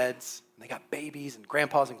wood beds, and they got babies and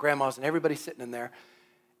grandpas and grandmas, and everybody sitting in there,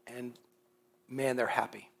 and man, they're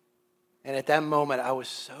happy. And at that moment, I was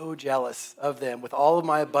so jealous of them with all of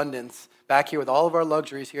my abundance back here, with all of our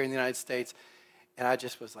luxuries here in the United States. And I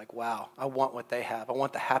just was like, wow, I want what they have. I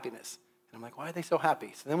want the happiness. And I'm like, why are they so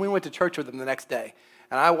happy? So then we went to church with them the next day.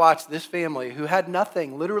 And I watched this family who had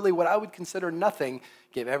nothing, literally what I would consider nothing,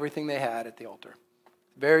 give everything they had at the altar.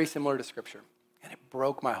 Very similar to Scripture. And it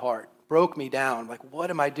broke my heart, broke me down. Like,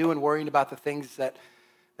 what am I doing worrying about the things that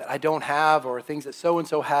I don't have, or things that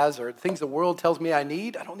so-and-so has, or things the world tells me I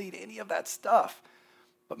need? I don't need any of that stuff.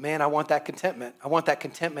 But man, I want that contentment. I want that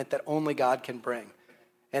contentment that only God can bring.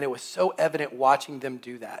 And it was so evident watching them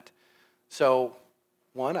do that. So,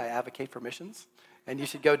 one, I advocate for missions, and you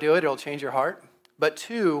should go do it. It'll change your heart. But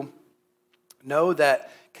two, know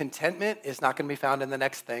that contentment is not going to be found in the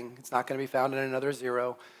next thing. It's not going to be found in another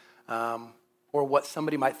zero, or what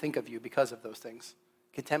somebody might think of you because of those things.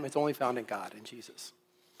 Contentment is only found in God, in Jesus.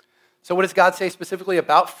 So what does God say specifically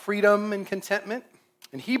about freedom and contentment?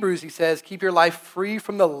 In Hebrews, he says, keep your life free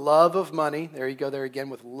from the love of money. There you go there again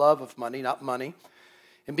with love of money, not money.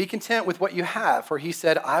 And be content with what you have. For he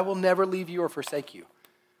said, I will never leave you or forsake you.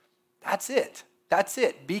 That's it. That's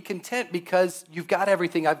it. Be content because you've got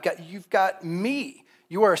everything. You've got me.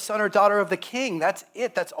 You are a son or daughter of the King. That's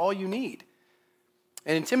it. That's all you need.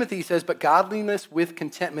 And in Timothy, he says, but godliness with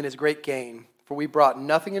contentment is great gain. For we brought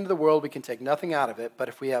nothing into the world, we can take nothing out of it. But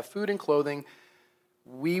if we have food and clothing,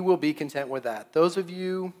 we will be content with that. Those of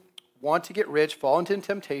you want to get rich, fall into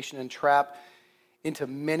temptation and trap into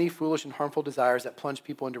many foolish and harmful desires that plunge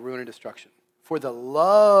people into ruin and destruction. For the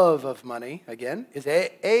love of money, again, is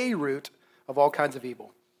a root of all kinds of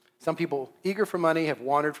evil. Some people, eager for money, have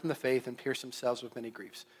wandered from the faith and pierced themselves with many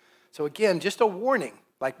griefs. So again, just a warning.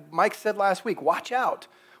 Like Mike said last week, watch out.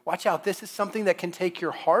 Watch out. This is something that can take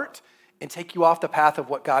your heart and take you off the path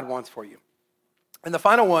of what God wants for you. And the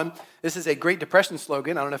final one, this is a Great Depression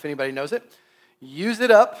slogan. I don't know if anybody knows it. Use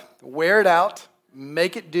it up, wear it out,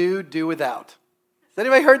 make it do without. Has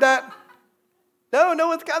anybody heard that? No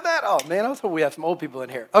one's got that? Oh, man, I was hoping we have some old people in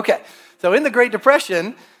here. Okay, so in the Great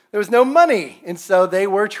Depression, there was no money. And so they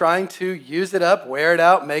were trying to use it up, wear it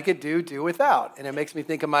out, make it do without. And it makes me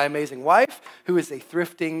think of my amazing wife, who is a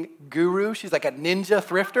thrifting guru. She's like a ninja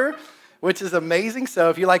thrifter, which is amazing. So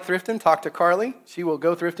if you like thrifting, talk to Carly. She will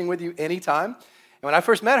go thrifting with you anytime. And when I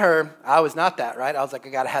first met her, I was not that, right? I was like, I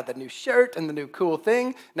got to have the new shirt and the new cool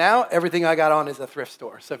thing. Now, everything I got on is a thrift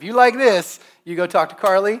store. So if you like this, you go talk to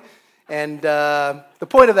Carly. And the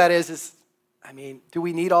point of that is, do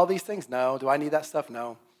we need all these things? No. Do I need that stuff?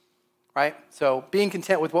 No. Right? So being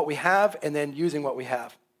content with what we have and then using what we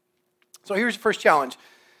have. So here's your first challenge.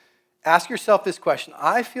 Ask yourself this question.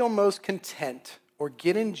 I feel most content or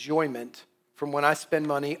get enjoyment from when I spend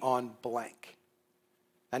money on blank.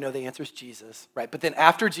 I know the answer is Jesus, right? But then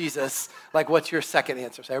after Jesus, like what's your second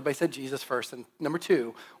answer? So everybody said Jesus first. And number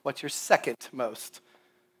two, what's your second most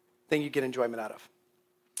thing you get enjoyment out of?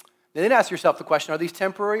 And then ask yourself the question, are these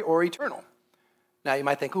temporary or eternal? Now you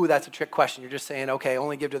might think, ooh, that's a trick question. You're just saying, okay,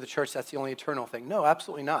 only give to the church, that's the only eternal thing. No,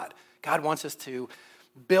 absolutely not. God wants us to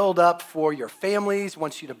build up for your families,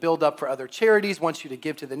 wants you to build up for other charities, wants you to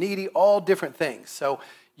give to the needy, all different things. So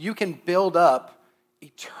you can build up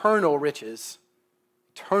eternal riches,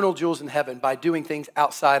 eternal jewels in heaven by doing things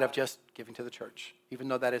outside of just giving to the church, even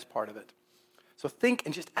though that is part of it. So think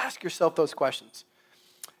and just ask yourself those questions.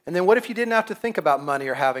 And then what if you didn't have to think about money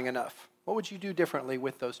or having enough? What would you do differently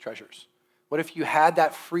with those treasures? What if you had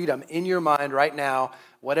that freedom in your mind right now,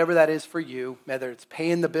 whatever that is for you, whether it's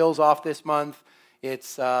paying the bills off this month,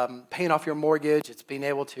 it's paying off your mortgage, it's being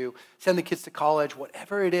able to send the kids to college,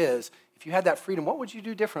 whatever it is, if you had that freedom, what would you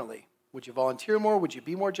do differently? Would you volunteer more? Would you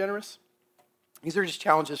be more generous? These are just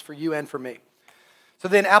challenges for you and for me. So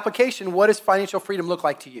then application, what does financial freedom look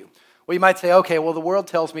like to you? Well, you might say, okay, well, the world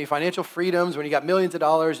tells me financial freedom's when you got millions of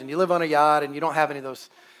dollars and you live on a yacht and you don't have any of those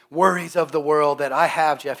worries of the world that I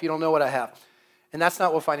have, Jeff. You don't know what I have. And that's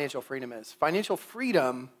not what financial freedom is. Financial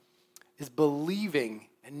freedom is believing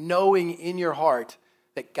and knowing in your heart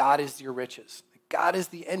that God is your riches. That God is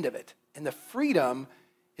the end of it. And the freedom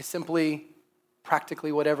is simply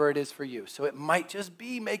practically whatever it is for you. So it might just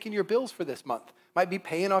be making your bills for this month. It might be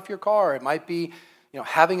paying off your car. It might be,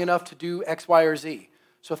 having enough to do X, Y, or Z.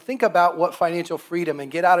 So think about what financial freedom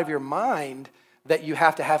and get out of your mind that you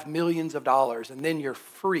have to have millions of dollars and then you're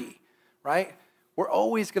free, right? We're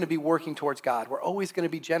always going to be working towards God. We're always going to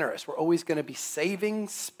be generous. We're always going to be saving,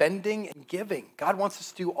 spending, and giving. God wants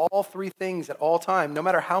us to do all three things at all time, no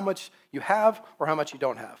matter how much you have or how much you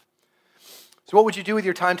don't have. So what would you do with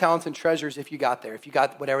your time, talents, and treasures if you got there, if you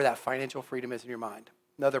got whatever that financial freedom is in your mind?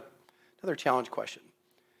 Another Another challenge question.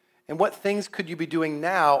 And what things could you be doing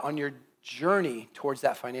now on your journey towards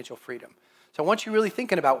that financial freedom? So I want you really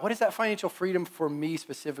thinking about, what is that financial freedom for me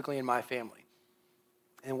specifically in my family?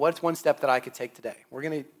 And what's one step that I could take today? We're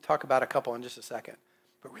going to talk about a couple in just a second.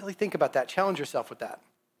 But really think about that. Challenge yourself with that.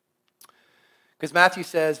 Because Matthew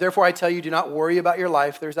says, therefore I tell you, do not worry about your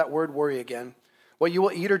life. There's that word worry again. What you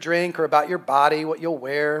will eat or drink, or about your body, what you'll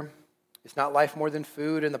wear. Is not life more than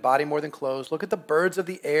food, and the body more than clothes? Look at the birds of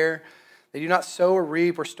the air. They do not sow or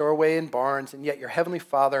reap or store away in barns, and yet your heavenly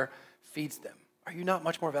Father feeds them. Are you not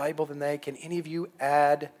much more valuable than they? Can any of you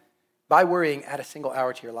by worrying, add a single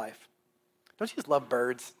hour to your life? Don't you just love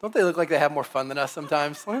birds? Don't they look like they have more fun than us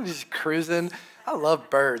sometimes? We're just cruising. I love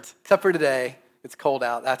birds, except for today. It's cold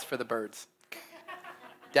out. That's for the birds.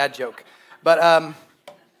 Dad joke. But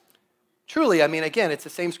truly, I mean, again, it's the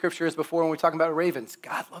same scripture as before when we're talking about ravens.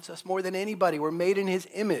 God loves us more than anybody. We're made in his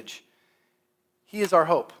image. He is our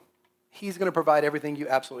hope. He's going to provide everything you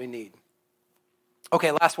absolutely need.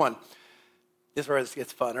 Okay, last one. This is where it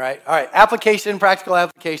gets fun, right? All right, application, practical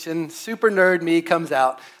application. Super nerd me comes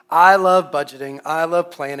out. I love budgeting. I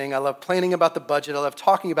love planning. I love planning about the budget. I love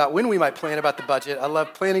talking about when we might plan about the budget. I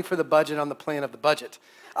love planning for the budget on the plan of the budget.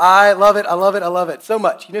 I love it. I love it. I love it so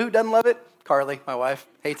much. You know who doesn't love it? Carly, my wife,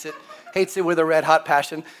 hates it. Hates it with a red hot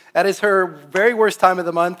passion. That is her very worst time of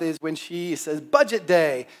the month, is when she says budget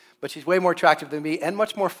day. But she's way more attractive than me and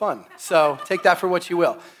much more fun. So take that for what you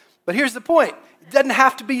will. But here's the point. It doesn't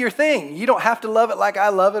have to be your thing. You don't have to love it like I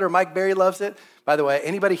love it or Mike Berry loves it. By the way,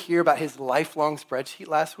 anybody hear about his lifelong spreadsheet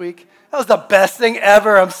last week? That was the best thing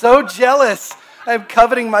ever. I'm so jealous. I'm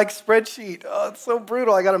coveting Mike's spreadsheet. Oh, it's so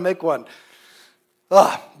brutal. I got to make one.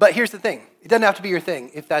 But here's the thing. It doesn't have to be your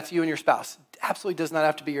thing if that's you and your spouse. It absolutely does not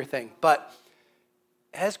have to be your thing. But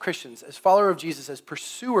as Christians, as followers of Jesus, as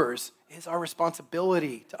pursuers, it is our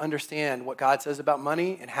responsibility to understand what God says about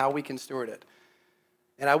money and how we can steward it.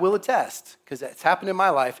 And I will attest, because it's happened in my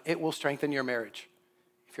life, it will strengthen your marriage.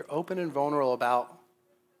 If you're open and vulnerable about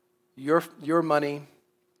your money,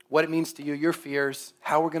 what it means to you, your fears,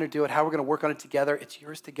 how we're going to do it, how we're going to work on it together, it's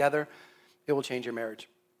yours together, it will change your marriage.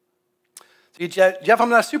 So Jeff, I'm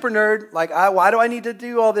not a super nerd. Like, why do I need to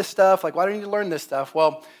do all this stuff? Like, why do I need to learn this stuff?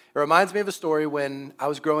 Well, it reminds me of a story when I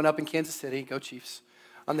was growing up in Kansas City, go Chiefs,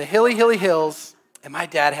 on the hilly hills, and my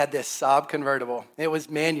dad had this Saab convertible. It was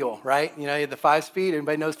manual, right? You know, he had the 5-speed.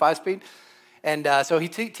 Everybody knows 5-speed? And so he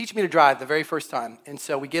teach me to drive the very first time. And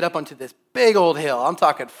so we get up onto this big old hill. I'm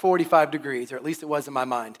talking 45 degrees, or at least it was in my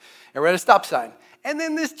mind. And we're at a stop sign. And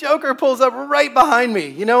then this joker pulls up right behind me.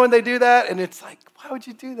 You know when they do that? And it's like, why would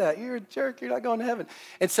you do that? You're a jerk. You're not going to heaven.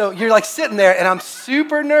 And so you're like sitting there, and I'm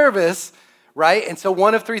super nervous, right? And so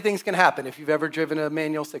one of three things can happen if you've ever driven a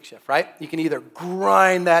manual stick shift, right? You can either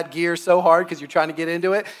grind that gear so hard because you're trying to get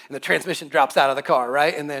into it, and the transmission drops out of the car,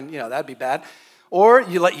 right? And then, that'd be bad. Or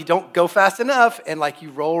you don't go fast enough, and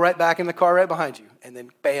you roll right back in the car right behind you, and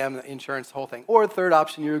then bam, the insurance, the whole thing. Or the third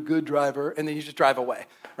option, you're a good driver, and then you just drive away,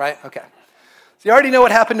 right? Okay. So you already know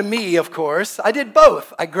what happened to me, of course. I did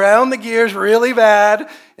both. I ground the gears really bad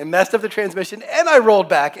and messed up the transmission, and I rolled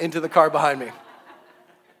back into the car behind me.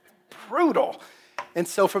 Brutal. And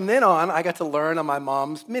so from then on, I got to learn on my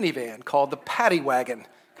mom's minivan called the Paddy Wagon,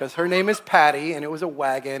 because her name is Patty, and it was a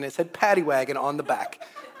wagon. It said Paddy Wagon on the back.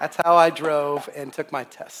 That's how I drove and took my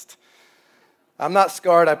test. I'm not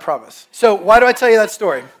scarred, I promise. So why do I tell you that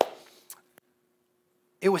story?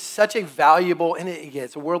 It was such a valuable, and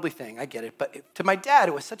it's a worldly thing, I get it, but to my dad,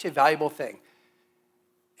 it was such a valuable thing.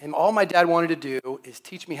 And all my dad wanted to do is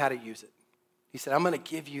teach me how to use it. He said, I'm going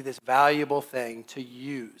to give you this valuable thing to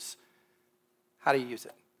use. How to use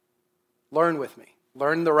it. Learn with me.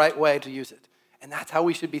 Learn the right way to use it. And that's how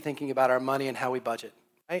we should be thinking about our money and how we budget,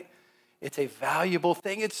 right? It's a valuable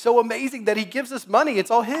thing. It's so amazing that he gives us money.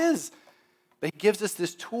 It's all his. But he gives us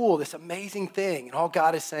this tool, this amazing thing. And all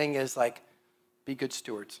God is saying is be good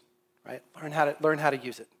stewards, right? Learn how to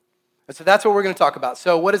use it. And so that's what we're going to talk about.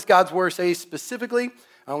 So what does God's word say specifically?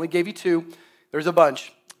 I only gave you two. There's a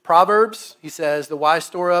bunch. Proverbs, he says, the wise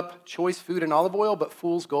store up choice food and olive oil, but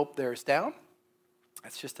fools gulp theirs down.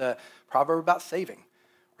 That's just a proverb about saving,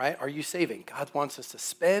 right? Are you saving? God wants us to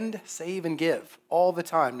spend, save, and give all the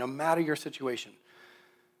time, no matter your situation.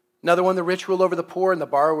 Another one, the rich rule over the poor, and the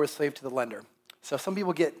borrower is slave to the lender. So some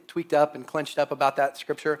people get tweaked up and clenched up about that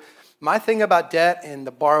scripture. My thing about debt and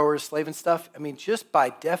the borrower is slave and stuff, just by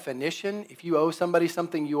definition, if you owe somebody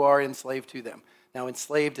something, you are enslaved to them. Now,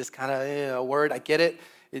 enslaved is kind of a word. I get it.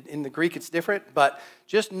 In the Greek, it's different. But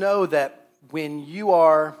just know that when you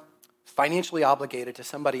are financially obligated to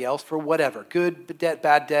somebody else for whatever, good debt,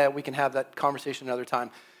 bad debt, we can have that conversation another time.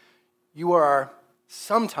 You are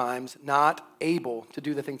sometimes not able to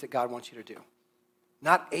do the things that God wants you to do.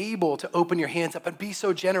 Not able to open your hands up and be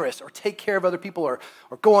so generous or take care of other people or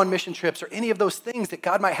go on mission trips or any of those things that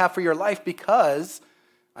God might have for your life because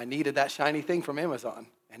I needed that shiny thing from Amazon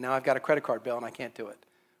and now I've got a credit card bill and I can't do it,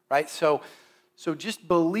 right? So just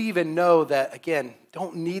believe and know that, again,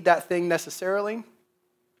 don't need that thing necessarily.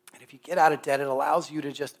 And if you get out of debt, it allows you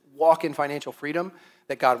to just walk in financial freedom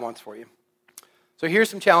that God wants for you. So here's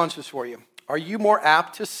some challenges for you. Are you more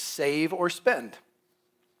apt to save or spend?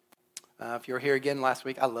 If you were here again last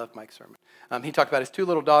week, I loved Mike's sermon. He talked about his two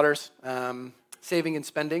little daughters, saving and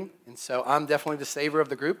spending. And so I'm definitely the saver of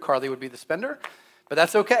the group. Carly would be the spender. But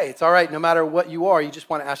that's okay. It's all right. No matter what you are, you just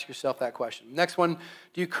want to ask yourself that question. Next one,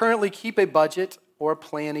 do you currently keep a budget or a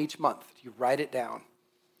plan each month? Do you write it down?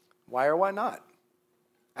 Why or why not?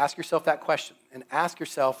 Ask yourself that question. And ask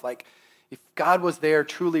yourself, like, if God was there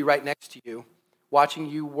truly right next to you, watching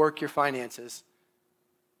you work your finances,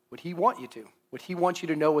 would he want you to? Would he want you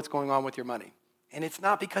to know what's going on with your money? And it's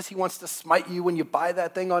not because he wants to smite you when you buy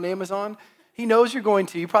that thing on Amazon. He knows you're going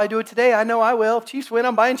to. You probably do it today. I know I will. If Chiefs win,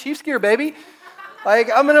 I'm buying Chiefs gear, baby. Like,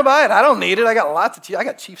 I'm going to buy it. I don't need it. I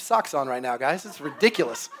got Chiefs socks on right now, guys. It's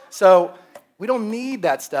ridiculous. So we don't need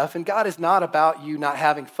that stuff. And God is not about you not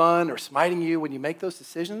having fun or smiting you when you make those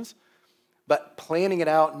decisions, but planning it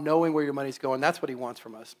out, knowing where your money's going. That's what he wants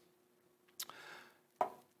from us.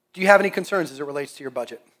 Do you have any concerns as it relates to your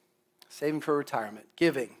budget? Saving for retirement,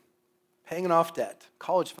 giving, paying off debt,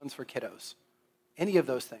 college funds for kiddos, any of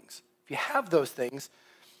those things. If you have those things,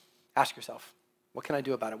 ask yourself, what can I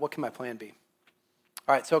do about it? What can my plan be?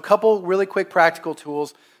 All right, so a couple really quick practical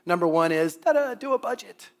tools. Number one is, do a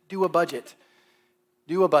budget. Do a budget.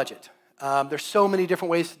 Do a budget. There's so many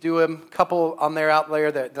different ways to do them. A couple on there out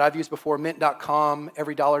there that I've used before, mint.com,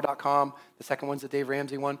 everydollar.com. The second one's the Dave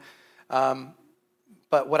Ramsey one.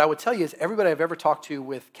 But what I would tell you is everybody I've ever talked to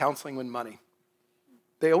with counseling with money,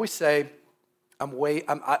 they always say,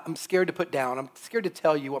 I'm scared to put down. I'm scared to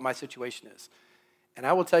tell you what my situation is. And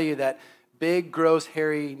I will tell you that big, gross,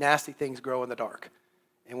 hairy, nasty things grow in the dark.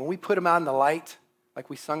 And when we put them out in the light, like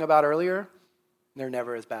we sung about earlier, they're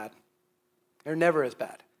never as bad. They're never as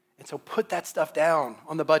bad. And so put that stuff down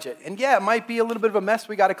on the budget. And yeah, it might be a little bit of a mess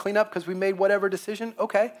we got to clean up because we made whatever decision.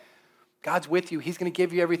 Okay, God's with you. He's going to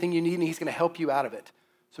give you everything you need, and he's going to help you out of it.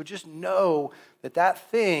 So just know that that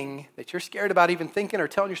thing that you're scared about even thinking or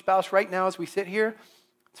telling your spouse right now as we sit here,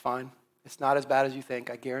 it's fine. It's not as bad as you think.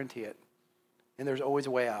 I guarantee it. And there's always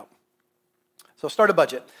a way out. So start a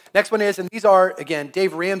budget. Next one is, and these are, again,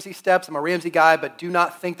 Dave Ramsey steps. I'm a Ramsey guy, but do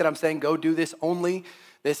not think that I'm saying go do this only.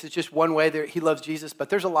 This is just one way. He loves Jesus, but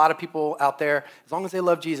there's a lot of people out there. As long as they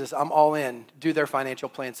love Jesus, I'm all in. Do their financial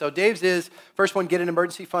plan. So Dave's is, first one, get an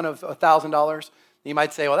emergency fund of $1,000. You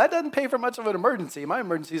might say, well, that doesn't pay for much of an emergency. My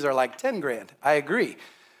emergencies are like 10 grand. I agree.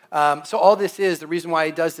 So all this is, the reason why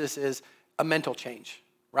he does this is a mental change,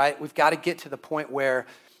 right? We've got to get to the point where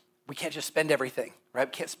we can't just spend everything, right?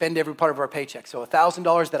 We can't spend every part of our paycheck. So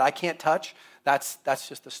 $1,000 that I can't touch, that's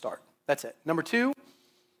just the start. That's it. Number two,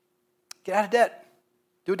 get out of debt.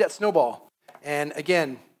 Do a debt snowball. And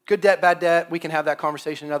again, good debt, bad debt, we can have that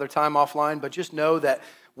conversation another time offline, but just know that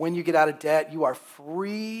when you get out of debt, you are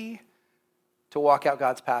free to walk out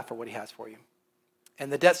God's path for what he has for you. And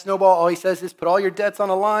the debt snowball, all he says is put all your debts on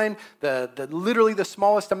a line. Literally the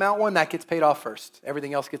smallest amount one, that gets paid off first.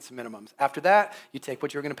 Everything else gets the minimums. After that, you take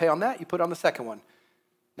what you're going to pay on that, you put on the second one.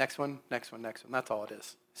 Next one, next one, next one. That's all it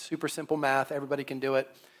is. Super simple math. Everybody can do it.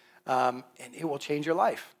 And it will change your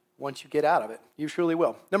life once you get out of it. You truly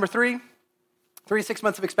will. Number 3 to 6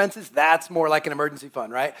 months of expenses, that's more like an emergency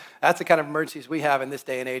fund, right? That's the kind of emergencies we have in this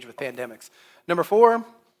day and age with pandemics. Number 4,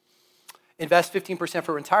 invest 15%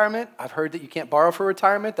 for retirement. I've heard that you can't borrow for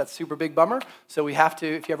retirement. That's a super big bummer. So we have to,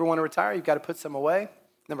 if you ever want to retire, you've got to put some away.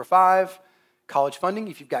 Number 5, college funding.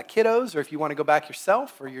 If you've got kiddos or if you want to go back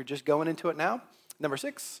yourself or you're just going into it now. Number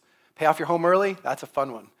 6, pay off your home early. That's a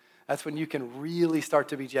fun one. That's when you can really start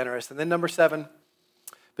to be generous. And then number 7,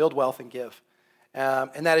 build wealth and give.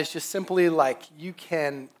 And that is just simply like you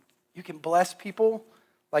can bless people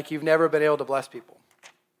like you've never been able to bless people.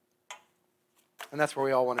 And that's where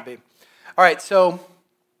we all want to be. All right, so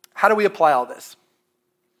how do we apply all this?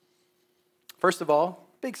 First of all,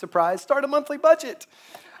 big surprise, start a monthly budget.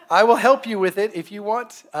 I will help you with it if you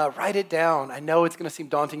want. Write it down. I know it's going to seem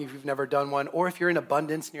daunting if you've never done one, or if you're in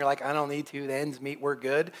abundance and you're like, I don't need to, the ends meet, we're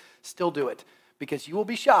good. Still do it, because you will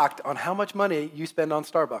be shocked on how much money you spend on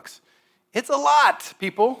Starbucks. It's a lot,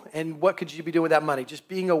 people, and what could you be doing with that money? Just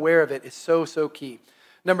being aware of it is so, so key.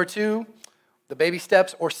 Number 2, the baby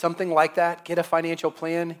steps or something like that. Get a financial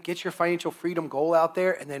plan. Get your financial freedom goal out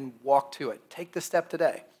there and then walk to it. Take the step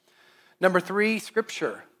today. Number 3,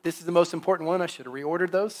 Scripture. This is the most important one. I should have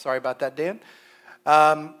reordered those. Sorry about that, Dan.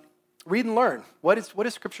 Read and learn. What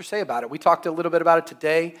does Scripture say about it? We talked a little bit about it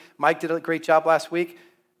today. Mike did a great job last week.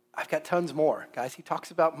 I've got tons more. Guys, he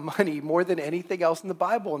talks about money more than anything else in the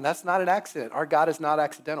Bible, and that's not an accident. Our God is not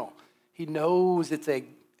accidental. He knows it's a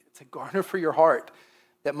garner for your heart,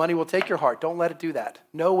 that money will take your heart. Don't let it do that.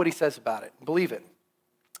 Know what he says about it. Believe it.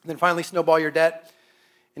 And then finally, snowball your debt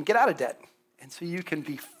and get out of debt. And so you can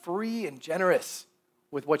be free and generous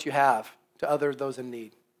with what you have to those in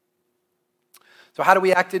need. So how do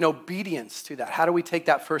we act in obedience to that? How do we take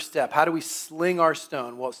that first step? How do we sling our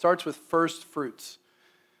stone? Well, it starts with first fruits.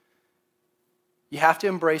 You have to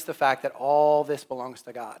embrace the fact that all this belongs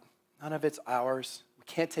to God. None of it's ours. We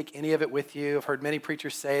can't take any of it with you. I've heard many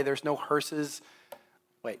preachers say there's no hearses.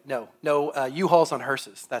 No U-Hauls on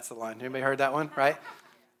hearses. That's the line. Anybody heard that one, right?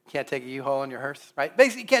 You can't take a U-Haul on your hearse, right?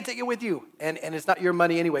 Basically, you can't take it with you. And it's not your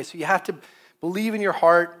money anyway. So you have to believe in your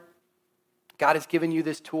heart. God has given you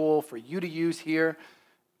this tool for you to use here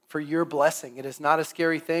for your blessing. It is not a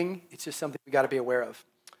scary thing. It's just something we got to be aware of.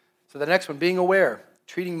 So the next one, being aware,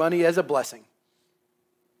 treating money as a blessing.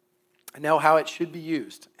 And know how it should be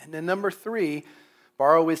used. And then number 3,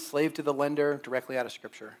 borrow is slave to the lender, directly out of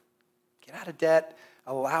Scripture. Get out of debt.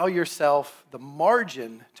 Allow yourself the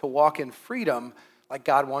margin to walk in freedom like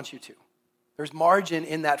God wants you to. There's margin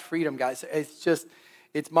in that freedom, guys.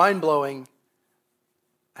 It's mind-blowing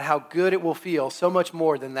how good it will feel, so much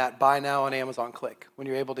more than that buy now on Amazon click when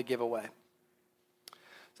you're able to give away.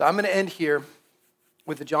 So I'm going to end here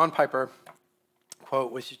with the John Piper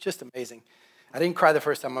quote, which is just amazing. I didn't cry the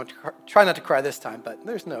first time. I'm going to try not to cry this time, but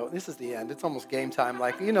this is the end. It's almost game time.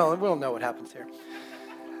 We'll know what happens here.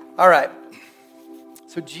 All right.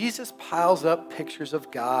 So Jesus piles up pictures of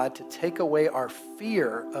God to take away our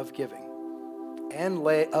fear of giving and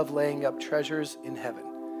of laying up treasures in heaven.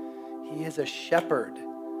 He is a shepherd.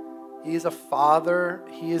 He is a father.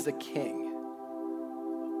 He is a king.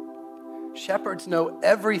 Shepherds know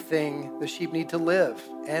everything the sheep need to live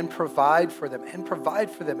and provide for them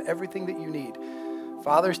everything that you need.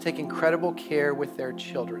 Fathers take incredible care with their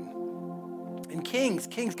children. And kings,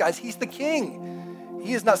 guys, he's the king.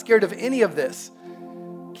 He is not scared of any of this.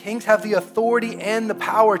 Kings have the authority and the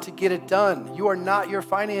power to get it done. You are not your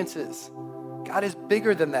finances. God is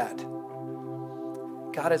bigger than that.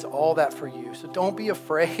 God is all that for you. So don't be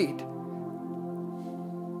afraid.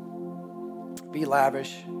 Be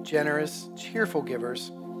lavish, generous, cheerful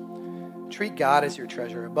givers. Treat God as your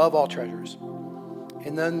treasure, above all treasures.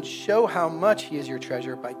 And then show how much he is your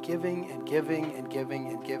treasure by giving and giving and giving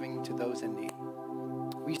and giving to those in need.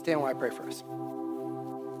 Will you stand while I pray for us?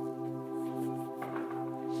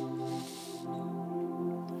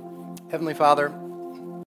 Heavenly Father,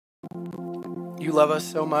 you love us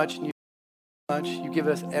so much, and you give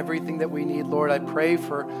us everything that we need. Lord, I pray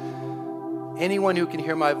for anyone who can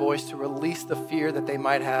hear my voice to release the fear that they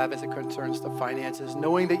might have as it concerns the finances,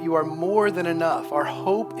 knowing that you are more than enough. Our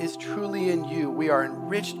hope is truly in you. We are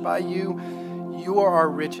enriched by you. You are our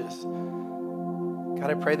riches.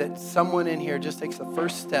 God, I pray that someone in here just takes the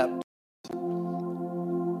first step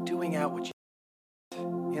doing out what you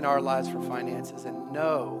do in our lives for finances and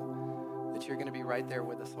know that you're going to be right there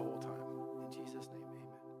with us the whole time. In Jesus' name.